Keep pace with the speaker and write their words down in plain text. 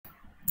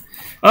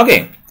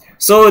Okay,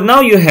 so now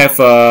you have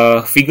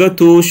figure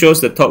 2 shows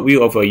the top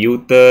view of a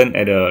U-turn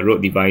at a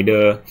road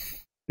divider.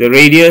 The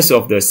radius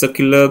of the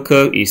circular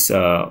curve is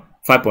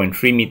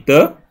 5.3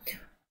 meter.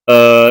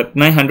 A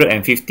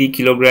 950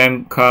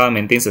 kilogram car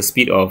maintains a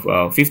speed of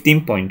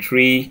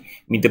 15.3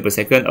 meter per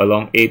second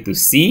along A to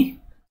C.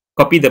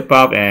 Copy the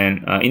path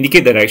and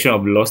indicate the direction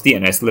of velocity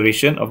and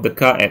acceleration of the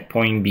car at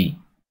point B.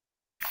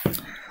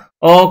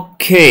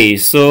 Okay,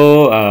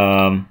 so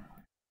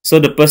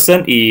the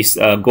person is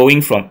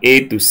going from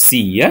A to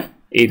C, yeah,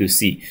 A to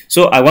C.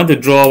 So I want to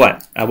draw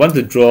what? I want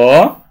to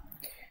draw.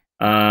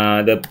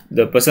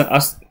 The person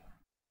asked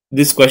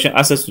this question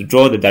asks us to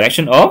draw the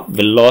direction of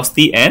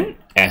velocity and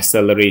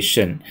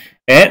acceleration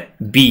at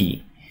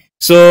B.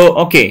 So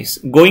okay,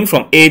 going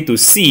from A to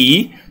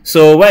C.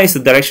 So what is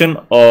the direction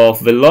of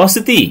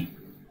velocity?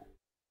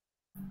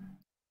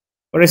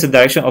 What is the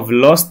direction of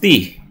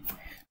velocity?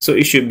 So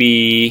it should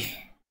be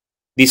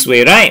this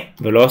way, right?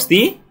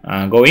 Velocity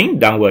going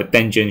downward,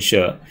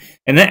 tangential.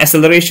 And then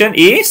acceleration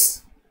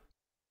is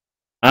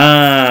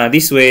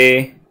this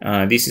way.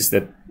 This is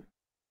the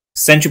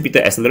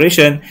centripetal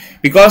acceleration,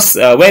 because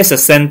where is the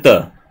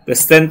center? The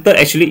center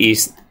actually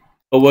is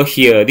over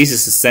here. This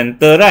is the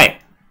center, right?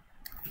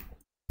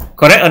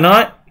 Correct or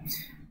not?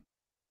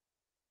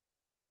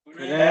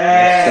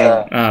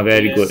 Correct.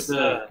 Very Yes, good.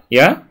 Sir.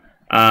 Yeah.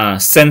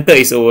 Center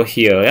is over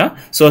here. Yeah.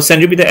 So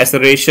centripetal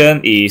acceleration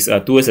is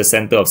towards the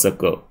center of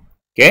circle.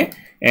 Okay.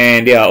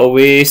 And they are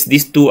always,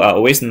 these two are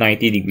always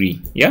 90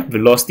 degree. Yeah.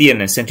 Velocity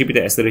and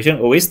centripetal acceleration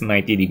always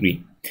 90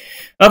 degree.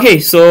 Okay.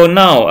 So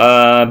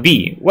now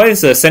B. What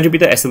is the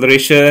centripetal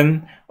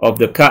acceleration of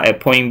the car at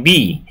point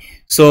B?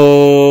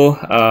 So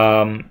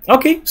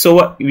okay. So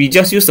what we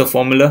just use the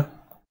formula.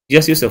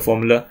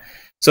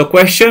 So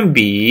question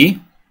B.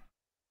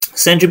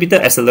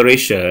 Centripetal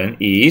acceleration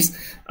is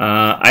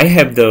I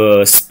have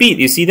the speed.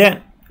 You see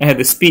that I have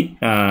the speed.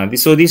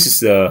 So this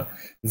is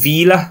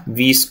v lah.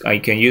 V I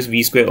can use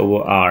v squared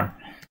over r.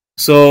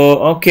 So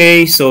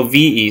okay. So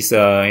v is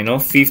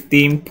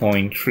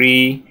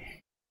 15.3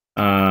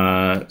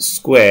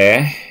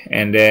 square,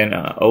 and then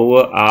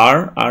over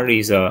r. R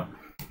is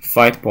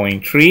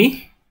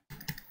 5.3.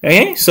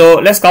 Okay. So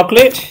let's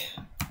calculate.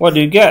 What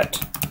do you get?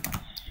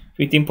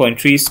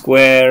 15.3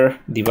 square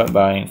divided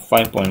by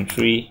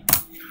 5.3.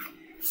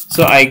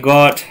 So I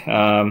got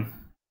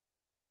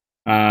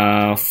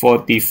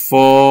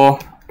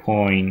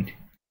 44.17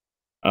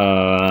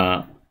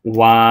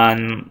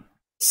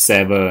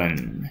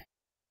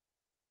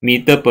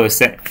 meter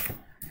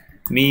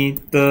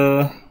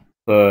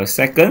per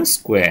second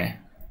square.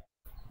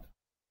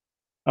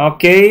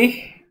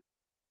 Okay.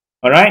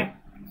 All right.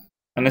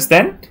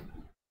 Understand?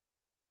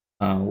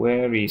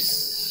 Where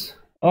is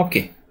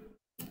okay?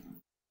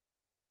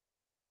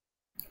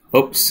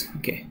 Oops.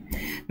 Okay.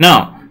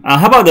 Now.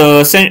 How about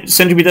the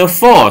centripetal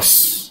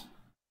force?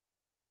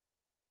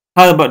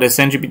 How about the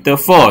centripetal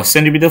force?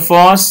 Centripetal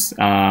force.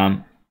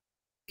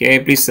 Okay,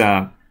 please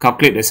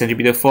calculate the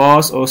centripetal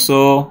force.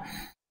 Also,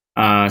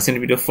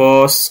 centripetal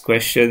force.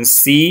 Question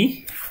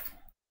C.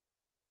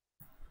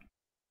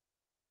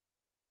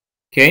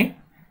 Okay.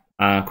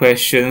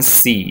 Question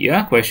C.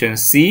 Yeah, question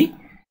C.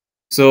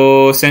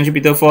 So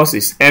centripetal force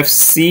is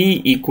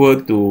Fc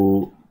equal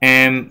to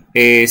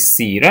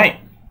MAC, right?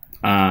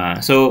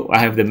 So I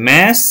have the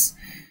mass.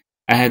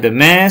 The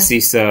mass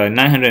is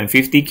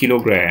 950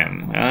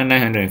 kilogram.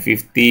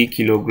 950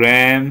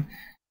 kilogram,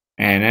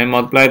 and then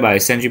multiplied by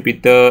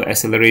centripetal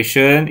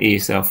acceleration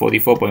is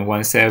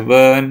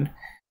 44.17.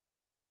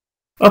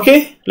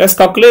 Okay, let's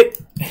calculate.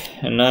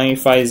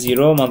 950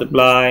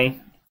 multiply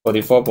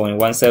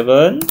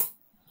 44.17.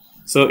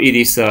 So it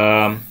is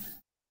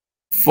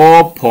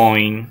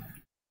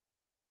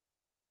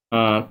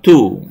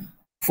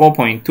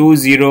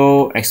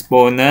 4.20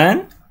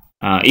 exponent.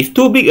 If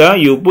too big,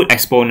 you put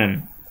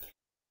exponent.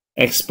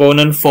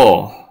 Exponent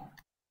 4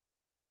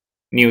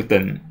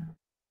 Newton.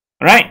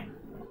 Alright?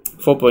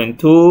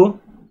 4.2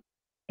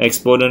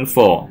 exponent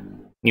 4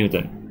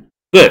 Newton.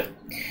 Good.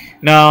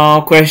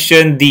 Now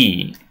question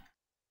D.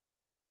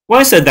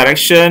 What is the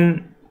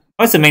direction?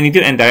 What's the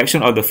magnitude and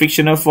direction of the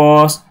frictional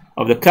force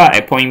of the car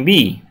at point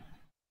B?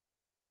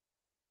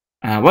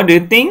 What do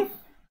you think?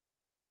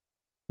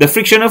 The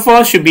frictional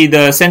force should be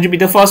the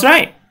centripetal force,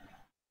 right?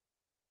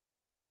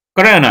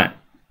 Correct or not?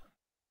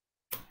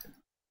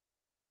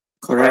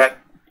 Correct.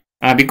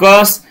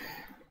 Because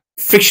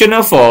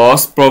frictional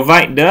force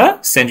provide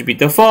the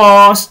centripetal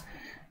force.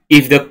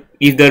 If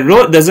the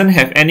road doesn't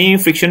have any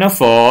frictional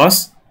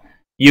force,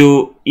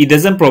 it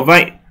doesn't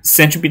provide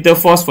centripetal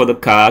force for the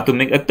car to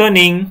make a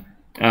turning.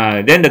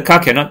 Then the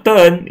car cannot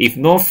turn if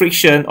no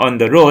friction on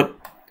the road.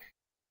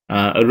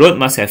 A road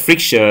must have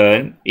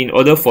friction in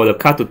order for the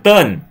car to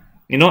turn.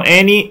 You know,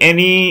 any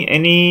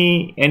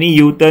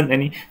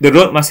U-turn, the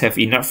road must have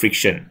enough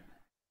friction.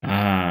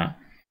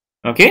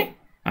 Okay.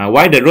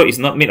 Why the road is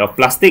not made of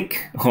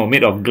plastic or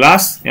made of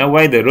glass? Yeah,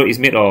 why the road is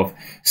made of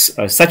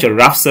such a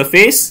rough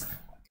surface?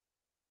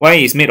 Why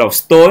is made of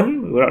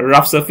stone,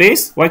 rough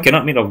surface? Why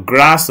cannot made of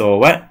grass or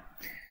what?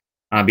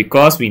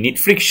 Because we need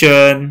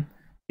friction.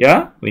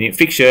 Yeah, we need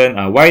friction.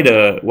 Why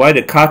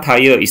the car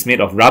tire is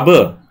made of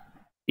rubber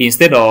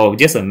instead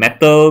of just a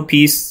metal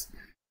piece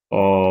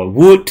or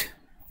wood?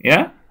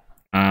 Yeah,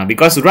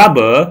 because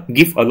rubber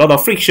give a lot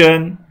of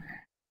friction.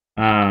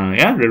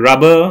 Yeah, the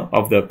rubber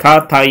of the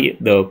car tire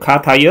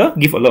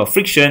give a lot of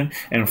friction,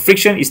 and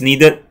friction is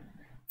needed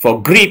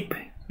for grip.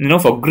 You know,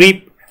 for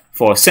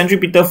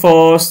centripetal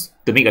force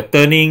to make a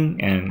turning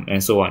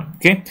and so on.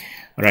 Okay,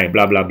 all right,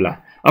 blah blah blah.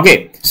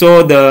 Okay,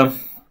 so the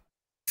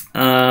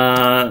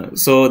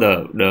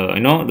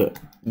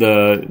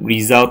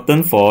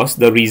resultant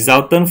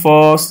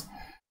force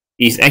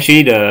is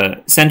actually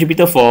the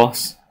centripetal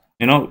force,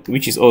 you know,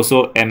 which is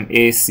also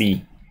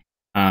MAC.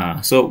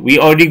 So we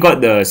already got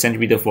the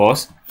centripetal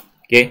force.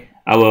 Okay,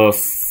 our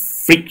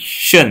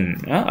friction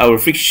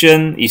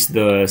is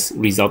the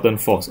resultant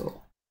force.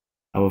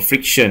 Our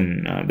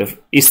friction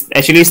is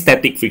actually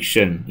static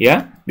friction.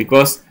 Yeah,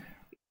 because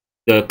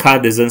the car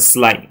doesn't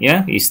slide.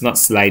 Yeah, it's not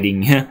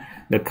sliding.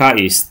 The car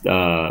is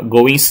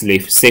going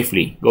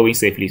safely. So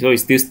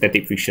it's still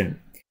static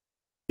friction.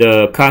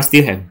 The car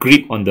still have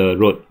grip on the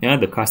road. Yeah,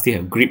 the car still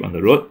have grip on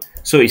the road.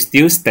 So it's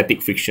still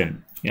static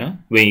friction. Yeah,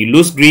 when you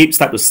lose grip,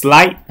 start to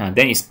slide,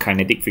 then it's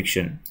kinetic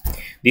friction.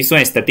 This one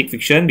is static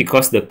friction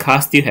because the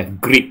car still have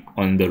grip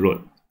on the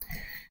road.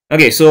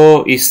 Okay,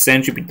 so it's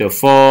centripetal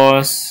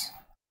force.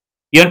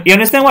 You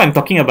understand what I'm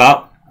talking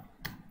about?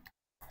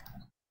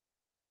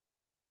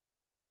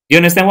 You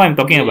understand what I'm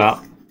talking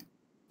about?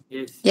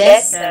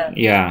 Yes, sir.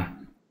 Yeah,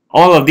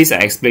 all of these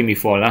I explained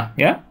before lah.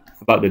 Yeah,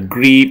 about the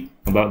grip,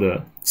 about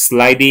the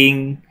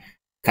sliding,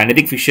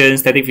 kinetic friction,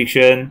 static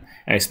friction.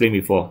 I explained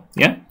before.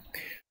 Yeah,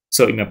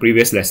 so in my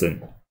previous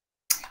lesson.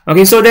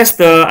 Okay, so that's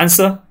the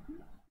answer.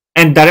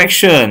 And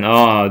direction.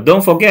 Oh,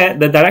 don't forget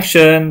the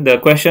direction. The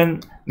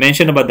question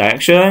mentioned about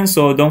direction.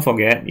 So don't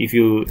forget, if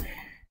you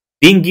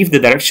didn't give the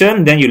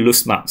direction, then you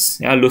lose marks.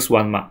 Yeah, lose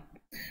 1 mark.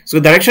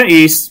 So direction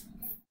is,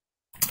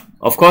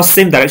 of course,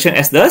 same direction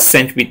as the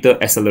centripetal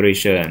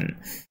acceleration.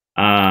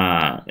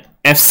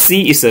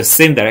 FC is the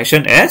same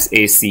direction as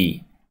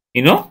AC.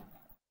 You know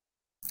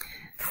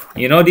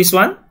this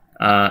one?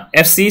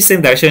 FC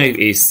same direction as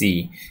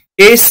AC.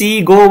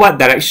 AC go what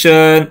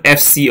direction?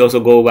 FC also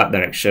go what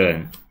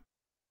direction?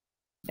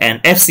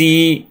 And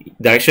FC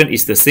direction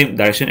is the same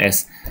direction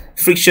as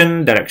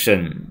friction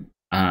direction.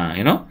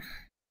 You know?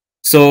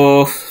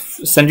 So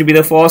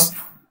centripetal force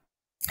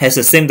has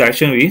the same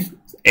direction with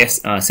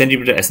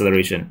centripetal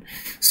acceleration.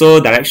 So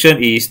direction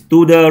is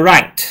to the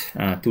right.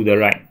 To the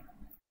right.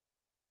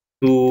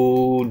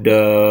 To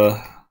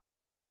the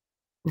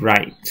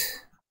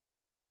right.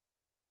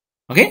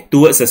 Okay,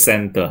 towards the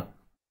center.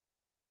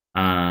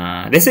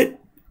 That's it.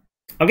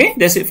 Okay,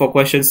 that's it for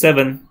question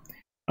 7.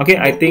 Okay,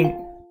 I think.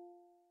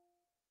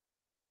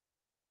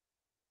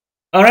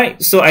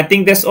 Alright, so I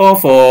think that's all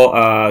for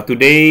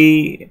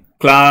today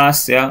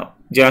class. Yeah,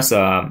 just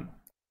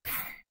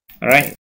alright.